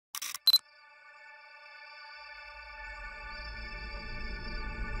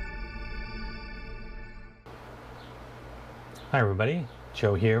Hi everybody,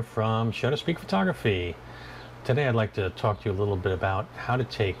 Joe here from SHUTTERSPEAK Photography. Today I'd like to talk to you a little bit about how to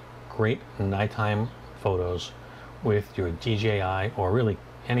take great nighttime photos with your DJI or really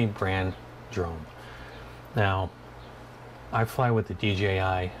any brand drone. Now, I fly with the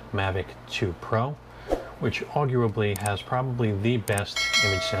DJI Mavic 2 Pro, which arguably has probably the best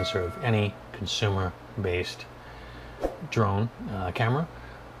image sensor of any consumer-based drone camera,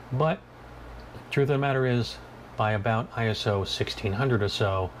 but truth of the matter is, by about ISO 1600 or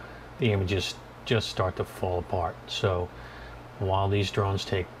so, the images just start to fall apart. So while these drones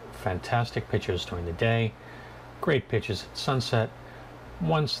take fantastic pictures during the day, great pictures at sunset,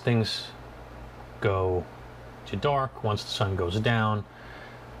 once things go to dark, once the sun goes down,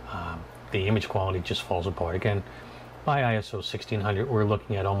 the image quality just falls apart. Again, by ISO 1600, we're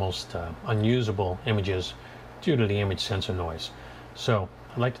looking at almost unusable images due to the image sensor noise. So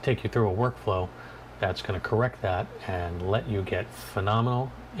I'd like to take you through a workflow that's going to correct that and let you get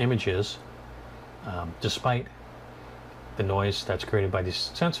phenomenal images despite the noise that's created by these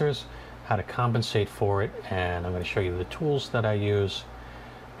sensors, how to compensate for it, and I'm going to show you the tools that I use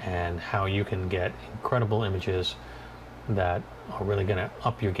and how you can get incredible images that are really going to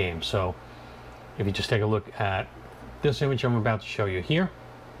up your game. So if you just take a look at this image I'm about to show you here,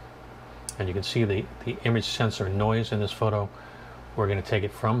 and you can see the image sensor noise in this photo, we're going to take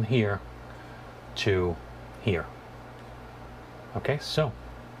it from here to here. Okay, so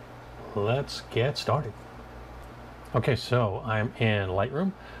let's get started. Okay, so I'm in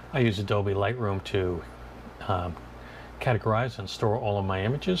Lightroom. I use Adobe Lightroom to categorize and store all of my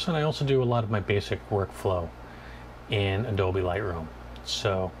images, and I also do a lot of my basic workflow in Adobe Lightroom.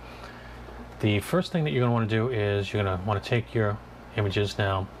 So the first thing that you're going to want to do is you're going to want to take your images.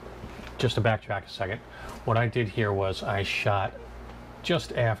 Now, just to backtrack a second, what I did here was I shot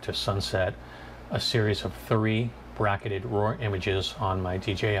just after sunset a series of 3 bracketed raw images on my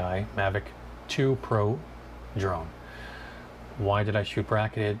DJI Mavic 2 Pro drone. Why did I shoot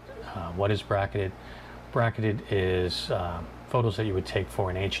bracketed? What is bracketed? Bracketed is photos that you would take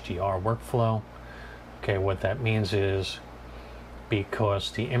for an HDR workflow. Okay, what that means is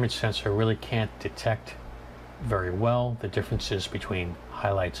because the image sensor really can't detect very well the differences between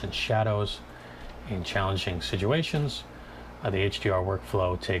highlights and shadows in challenging situations, the HDR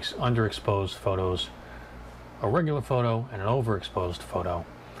workflow takes underexposed photos, a regular photo, and an overexposed photo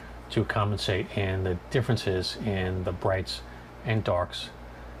to compensate in the differences in the brights and darks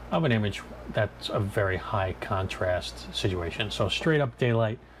of an image that's a very high contrast situation. So straight up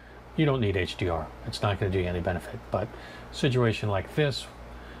daylight, you don't need HDR. It's not going to do you any benefit. But situation like this,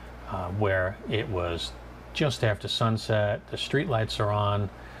 where it was just after sunset, the street lights are on,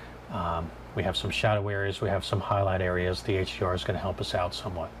 we have some shadow areas, we have some highlight areas, the HDR is going to help us out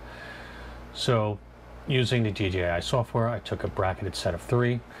somewhat. So using the DJI software, I took a bracketed set of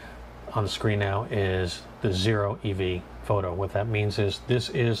 3. On the screen now is the 0 EV photo. What that means is this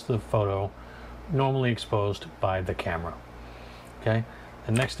is the photo normally exposed by the camera. Okay.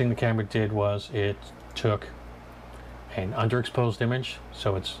 The next thing the camera did was it took an underexposed image.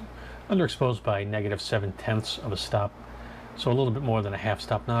 So it's underexposed by -7/10 of a stop. So a little bit more than a half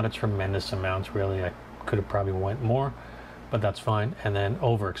stop, not a tremendous amount really. I could have probably went more, but that's fine. And then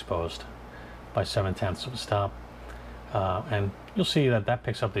overexposed by 7/10 of a stop. And you'll see that that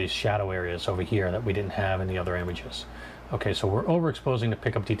picks up these shadow areas over here that we didn't have in the other images. Okay, so we're overexposing to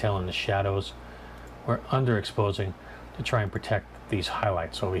pick up detail in the shadows. We're underexposing to try and protect these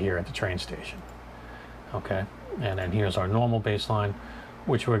highlights over here at the train station. Okay, and then here's our normal baseline,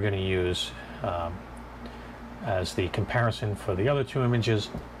 which we're going to use as the comparison for the other 2 images.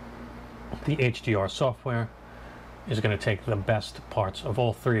 The HDR software is going to take the best parts of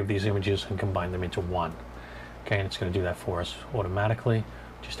all 3 of these images and combine them into one. Okay, and it's going to do that for us automatically.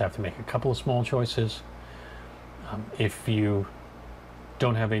 Just have to make a couple of small choices. If you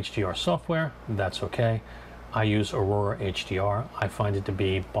don't have HDR software, that's okay. I use Aurora HDR. I find it to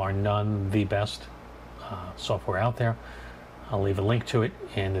be, bar none, the best software out there. I'll leave a link to it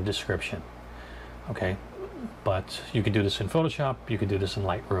in the description. Okay, but you could do this in Photoshop, you could do this in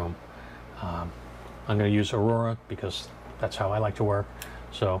Lightroom. I'm going to use Aurora because that's how I like to work.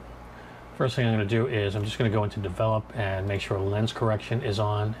 So first thing I'm going to do is I'm just going to go into develop and make sure lens correction is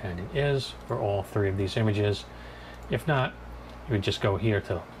on, and it is for all 3 of these images. If not, you would just go here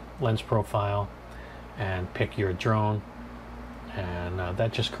to lens profile and pick your drone, and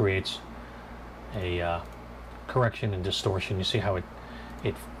that just creates a correction and distortion. You see how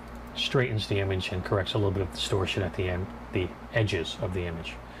it straightens the image and corrects a little bit of distortion at the end, the edges of the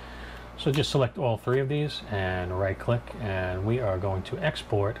image. So just select all 3 of these and right click, and we are going to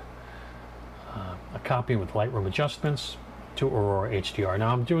export a copy with Lightroom adjustments. to Aurora HDR.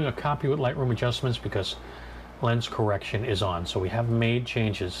 Now I'm doing a copy with Lightroom adjustments because lens correction is on, so we have made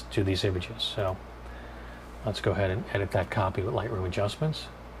changes to these images. So let's go ahead and edit that copy with Lightroom adjustments,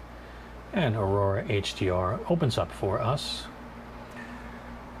 and Aurora HDR opens up for us,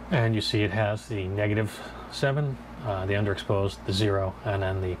 and you see it has the -7, the underexposed, the 0, and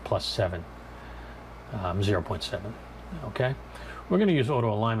then the +7, 0.7. Okay, we're going to use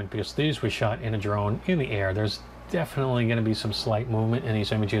auto alignment because these were shot in a drone in the air. There's definitely going to be some slight movement in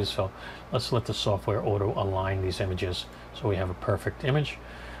these images, so let's let the software auto align these images so we have a perfect image.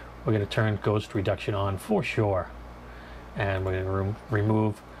 We're going to turn ghost reduction on for sure, and we're going to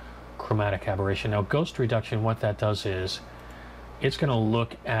remove chromatic aberration. Now ghost reduction, what that does is it's going to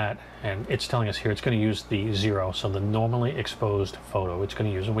look at, and it's telling us here, it's going to use the 0, so the normally exposed photo it's going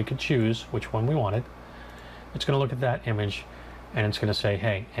to use, and we could choose which one we wanted. It's going to look at that image, and it's going to say,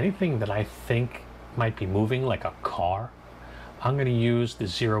 hey, anything that I think might be moving, like a car, I'm going to use the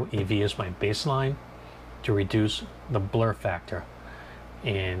 0 EV as my baseline to reduce the blur factor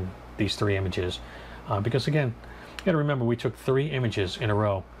in these 3 images. Because again, you got to remember, we took 3 images in a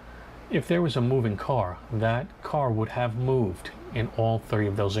row. If there was a moving car, that car would have moved in all 3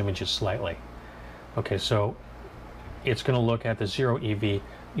 of those images slightly. Okay, so it's going to look at the 0 EV,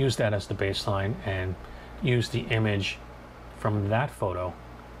 use that as the baseline, and use the image from that photo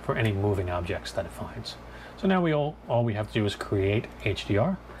for any moving objects that it finds. So now all we have to do is create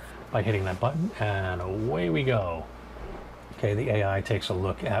HDR by hitting that button, and away we go. Okay, the AI takes a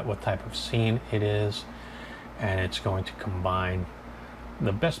look at what type of scene it is, and it's going to combine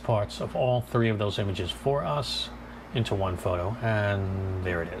the best parts of all 3 of those images for us into one photo, and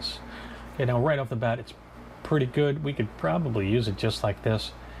there it is. Okay, now right off the bat, it's pretty good. We could probably use it just like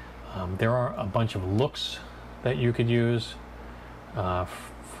this. There are a bunch of looks that you could use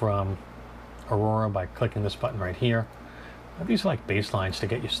from Aurora by clicking this button right here. These are like baselines to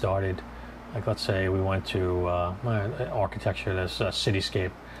get you started. Like, let's say we went to architecture, this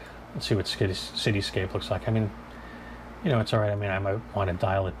cityscape. Let's see what cityscape looks like. I mean, you know, it's all right. I mean, I might want to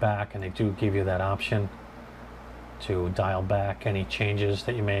dial it back, and they do give you that option to dial back any changes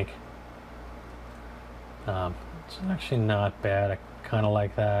that you make. It's actually not bad. I kind of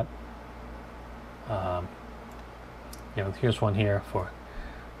like that. You know, here's one here for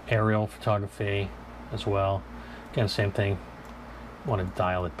aerial photography as well. Again, same thing. Want to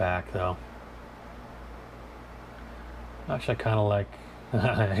dial it back though. Actually, I kind of like.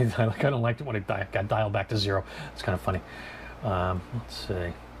 I kind of liked it when it got dialed back to 0. It's kind of funny. Let's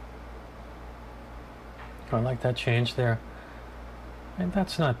see. I like that change there, and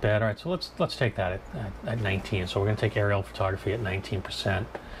that's not bad. All right, so let's take that at 19. So we're going to take aerial photography at 19%.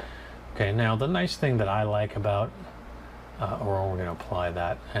 Okay, now the nice thing that I like about Aurora, we're going to apply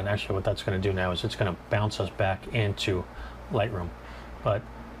that, and actually what that's going to do now is it's going to bounce us back into Lightroom. But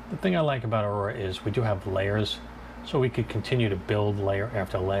the thing I like about Aurora is we do have layers, so we could continue to build layer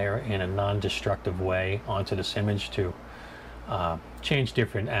after layer in a non-destructive way onto this image to change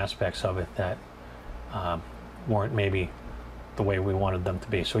different aspects of it that weren't maybe the way we wanted them to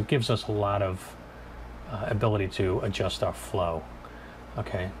be. So it gives us a lot of ability to adjust our flow.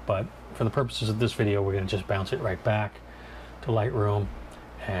 Okay, but for the purposes of this video, we're going to just bounce it right back to Lightroom.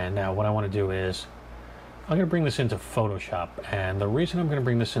 And now what I want to do is I'm going to bring this into Photoshop, and the reason I'm going to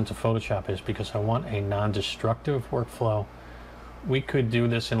bring this into Photoshop is because I want a non-destructive workflow. We could do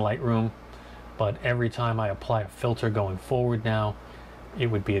this in Lightroom, but every time I apply a filter going forward now, it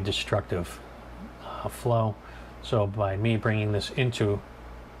would be a destructive flow. So by me bringing this into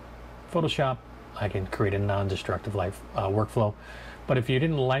Photoshop, I can create a non-destructive workflow. But if you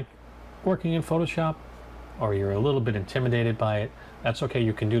didn't like working in Photoshop, or you're a little bit intimidated by it, that's okay.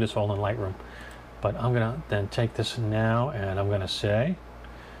 You can do this all in Lightroom. But I'm going to then take this now, and I'm going to say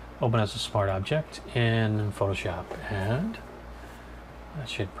open as a smart object in Photoshop, and that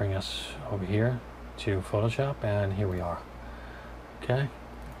should bring us over here to Photoshop, and here we are. Okay,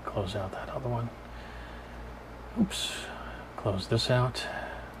 close out that other one. Oops, close this out.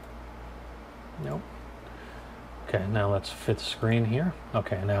 Nope. Okay, now let's fit the screen here.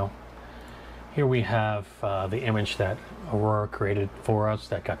 Okay, now here we have the image that Aurora created for us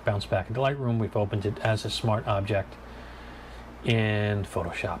that got bounced back into Lightroom. We've opened it as a smart object in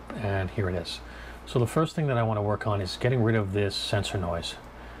Photoshop, and here it is. So the first thing that I want to work on is getting rid of this sensor noise.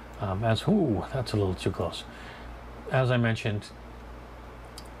 Ooh, that's a little too close. As I mentioned,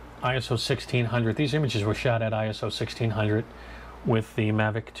 ISO 1600, these images were shot at ISO 1600 with the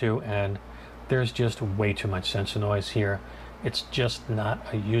Mavic 2, and there's just way too much sensor noise here. It's just not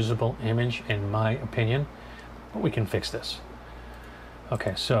a usable image in my opinion, but we can fix this.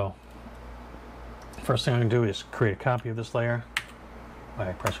 Okay, so first thing I'm going to do is create a copy of this layer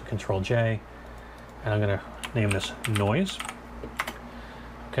by pressing Control J, and I'm going to name this Noise.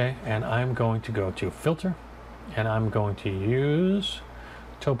 Okay, and I'm going to go to Filter, and I'm going to use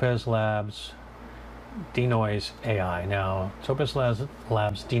Topaz Labs DeNoise AI. Now, Topaz Labs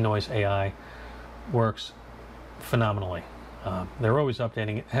DeNoise AI works phenomenally. They're always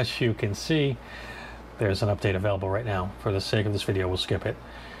updating it. As you can see, there's an update available right now. For the sake of this video, we'll skip it.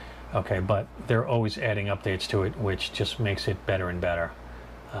 Okay, but they're always adding updates to it, which just makes it better and better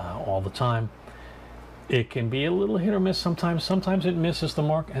all the time. It can be a little hit or miss sometimes. Sometimes it misses the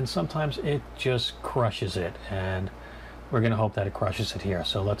mark, and sometimes it just crushes it. And we're going to hope that it crushes it here.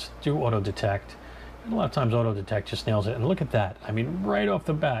 So let's do auto detect. And a lot of times auto detect just nails it. And look at that. I mean, right off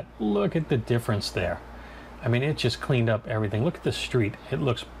the bat, look at the difference there. I mean, it just cleaned up everything. Look at the street. It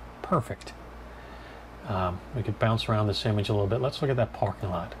looks perfect. We could bounce around this image a little bit. Let's look at that parking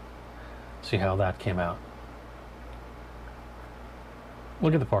lot. See how that came out.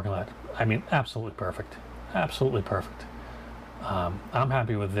 Look at the parking lot. I mean, absolutely perfect. Absolutely perfect. I'm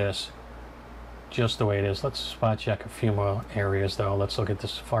happy with this just the way it is. Let's spot check a few more areas though. Let's look at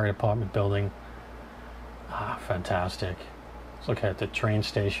this fire department building. Fantastic. Let's look at the train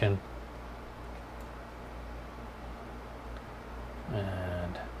station.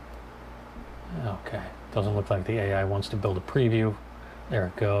 And okay, doesn't look like the AI wants to build a preview. There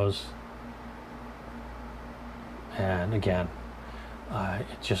it goes. And again, it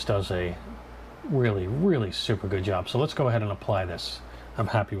just does a really super good job. So let's go ahead and apply this. I'm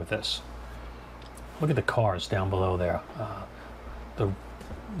happy with this. Look at the cars down below there.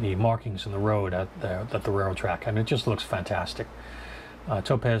 The markings in the road at the railroad track. I mean, it just looks fantastic.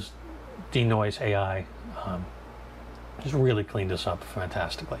 Topaz DeNoise AI just really cleaned this up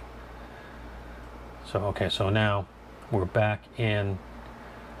fantastically. So okay, so now we're back in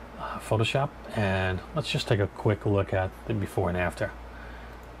Photoshop, and let's just take a quick look at the before and after.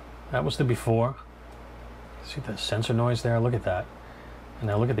 That was the before. See the sensor noise there? Look at that. And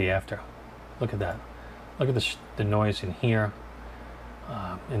now look at the after. Look at that. Look at the noise in here,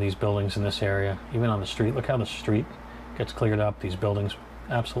 in these buildings in this area, even on the street. Look how the street gets cleared up. These buildings,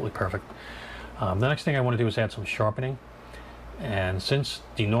 absolutely perfect. The next thing I want to do is add some sharpening. And since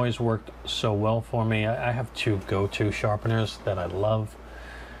DeNoise worked so well for me, I have two go-to sharpeners that I love.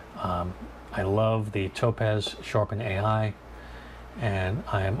 I love the Topaz Sharpen AI, and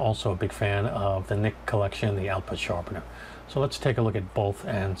I am also a big fan of the NIC collection, the output sharpener. So let's take a look at both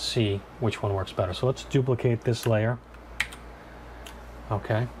and see which one works better. So let's duplicate this layer.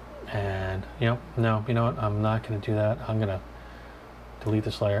 Okay, and no, you know what? I'm not going to do that. I'm going to delete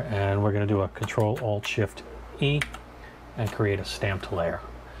this layer, and we're going to do a Control-Alt-Shift-E and create a stamped layer.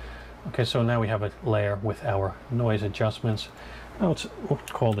 Okay, so now we have a layer with our noise adjustments. Now we'll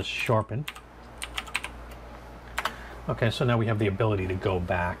call this Sharpen. Okay, so now we have the ability to go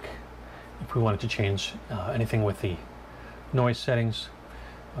back if we wanted to change anything with the noise settings.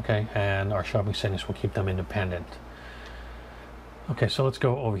 Okay, and our sharpening settings, will keep them independent. Okay, so let's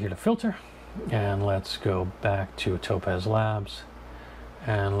go over here to Filter, and let's go back to Topaz Labs,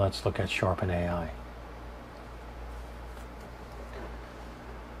 and let's look at Sharpen AI.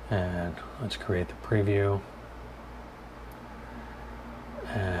 And let's create the preview.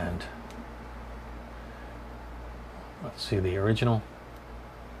 And let's see the original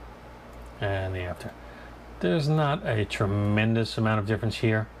and the after. There's not a tremendous amount of difference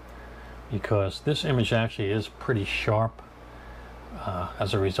here because this image actually is pretty sharp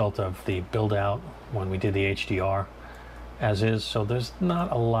as a result of the build out when we did the HDR as is. So there's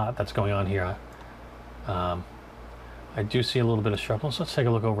not a lot that's going on here. I do see a little bit of sharpness. Let's take a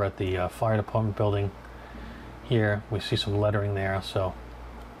look over at the fire department building. Here we see some lettering there, so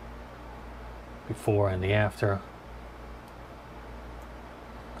before and the after.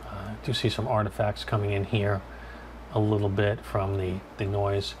 I do see some artifacts coming in here a little bit from the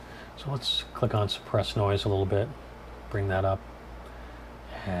noise. So let's click on suppress noise a little bit, bring that up,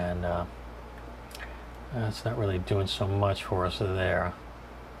 and that's not really doing so much for us there.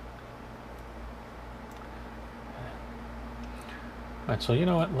 Alright, so you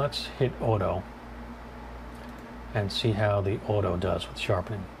know what, let's hit auto and see how the auto does with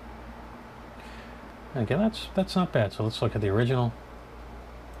sharpening. Again, that's not bad. So let's look at the original.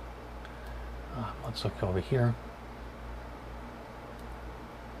 Let's look over here.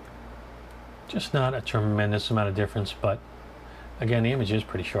 Just not a tremendous amount of difference, but again, the image is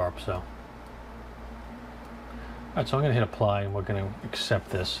pretty sharp. So alright, so I'm going to hit apply, and we're going to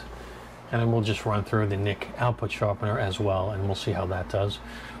accept this. And then we'll just run through the NIC output sharpener as well, and we'll see how that does.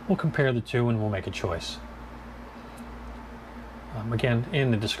 We'll compare the two and we'll make a choice. Again,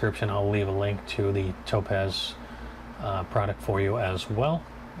 in the description, I'll leave a link to the Topaz product for you as well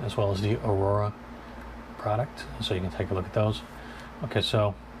as the Aurora product, so you can take a look at those. Okay,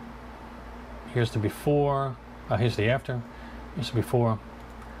 so here's the before, here's the after, here's the before,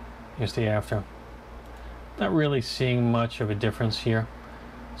 here's the after. Not really seeing much of a difference here.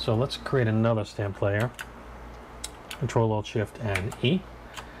 So let's create another stamp layer. Control Alt Shift and E.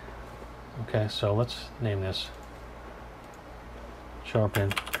 Okay, so let's name this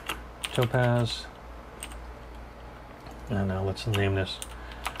Sharpen Topaz. And now let's name this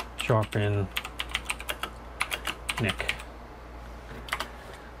Sharpen Nick.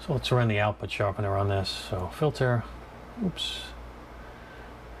 So let's run the output sharpener on this. So filter, oops.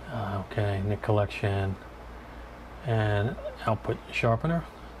 Okay, Nick collection and output sharpener.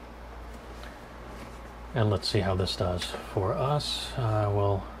 And let's see how this does for us.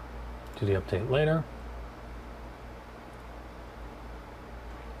 We'll do the update later.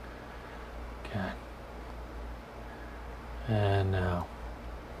 Okay. And now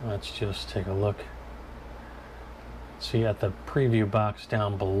let's just take a look. See at the preview box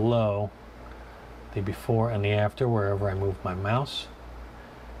down below the before and the after wherever I move my mouse.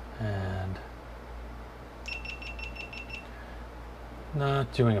 And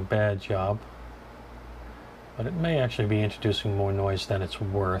not doing a bad job, but it may actually be introducing more noise than it's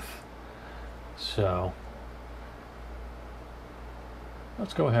worth. So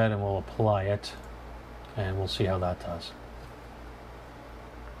let's go ahead and we'll apply it and we'll see how that does.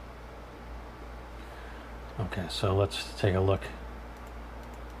 Okay, so let's take a look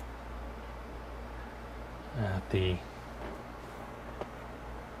at the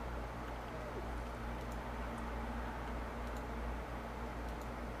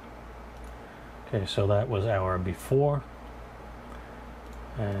okay, so that was our before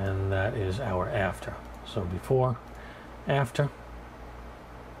and that is our after. So before, after.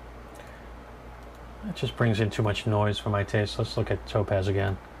 That just brings in too much noise for my taste. Let's look at Topaz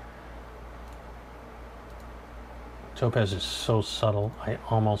again. Topaz is so subtle, I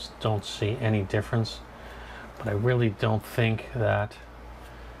almost don't see any difference, but I really don't think that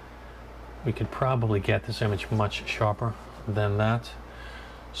we could probably get this image much sharper than that.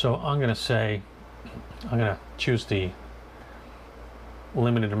 So I'm going to say, I'm going to choose the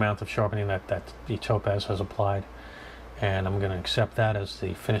limited amount of sharpening that the Topaz has applied, and I'm going to accept that as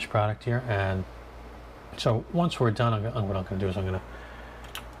the finished product here. And so once we're done, what I'm going to do is I'm going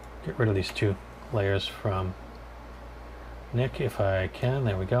to get rid of these two layers from Nick if I can.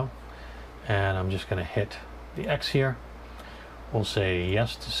 There we go. And I'm just going to hit the X here. We'll say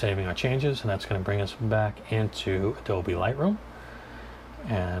yes to saving our changes, and that's going to bring us back into Adobe Lightroom.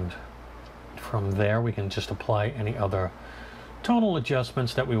 And from there we can just apply any other tonal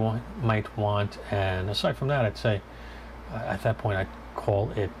adjustments that we might want. And aside from that, I'd say at that point I'd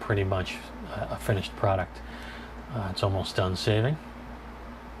call it pretty much a finished product. It's almost done saving,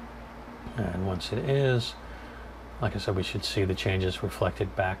 and once it is, like I said, we should see the changes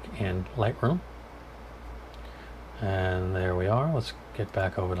reflected back in Lightroom. And there we are. Let's get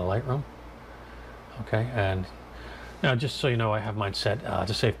back over to Lightroom. Okay, and now just so you know, I have mine set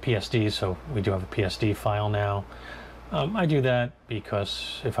to save PSD, so we do have a PSD file now. I do that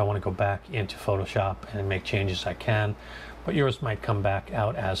because if I want to go back into Photoshop and make changes, I can, but yours might come back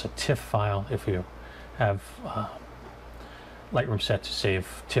out as a TIFF file if you have Lightroom set to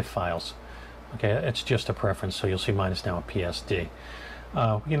save TIFF files. Okay, it's just a preference, so you'll see mine is now a PSD.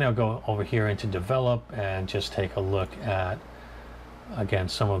 We can now go over here into Develop and just take a look at, again,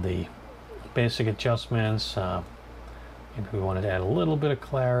 some of the basic adjustments. If we wanted to add a little bit of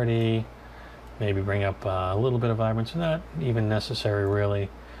clarity, maybe bring up a little bit of vibrance, not even necessary really.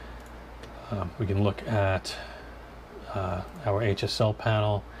 We can look at our HSL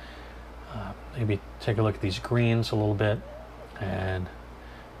panel, maybe take a look at these greens a little bit and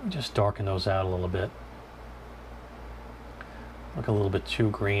just darken those out a little bit. Look a little bit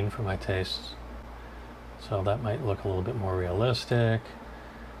too green for my tastes, so that might look a little bit more realistic.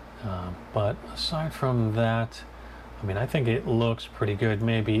 But aside from that, I mean, I think it looks pretty good.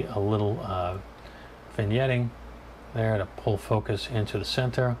 Maybe a little vignetting there to pull focus into the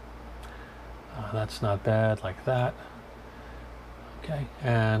center. That's not bad, like that. Okay,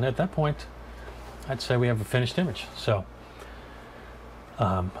 and at that point, I'd say we have a finished image. So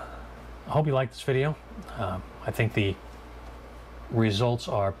I hope you liked this video. I think the results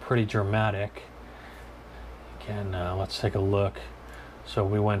are pretty dramatic. Again, let's take a look. So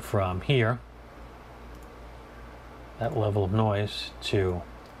we went from here, that level of noise, to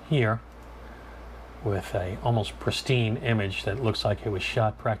here with a almost pristine image that looks like it was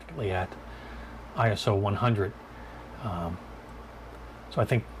shot practically at ISO 100. So I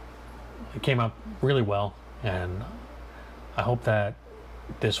think it came out really well, and I hope that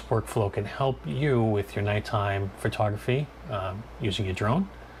this workflow can help you with your nighttime photography using your drone.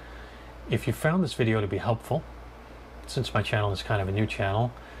 If you found this video to be helpful, since my channel is kind of a new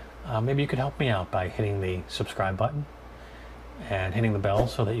channel, maybe you could help me out by hitting the subscribe button and hitting the bell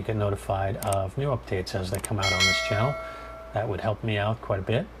so that you get notified of new updates as they come out on this channel. That would help me out quite a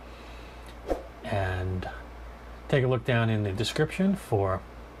bit. And take a look down in the description for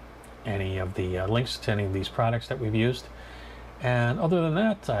any of the links to any of these products that we've used. And other than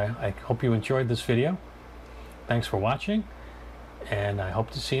that, I hope you enjoyed this video. Thanks for watching, and I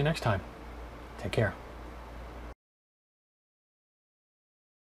hope to see you next time. Take care.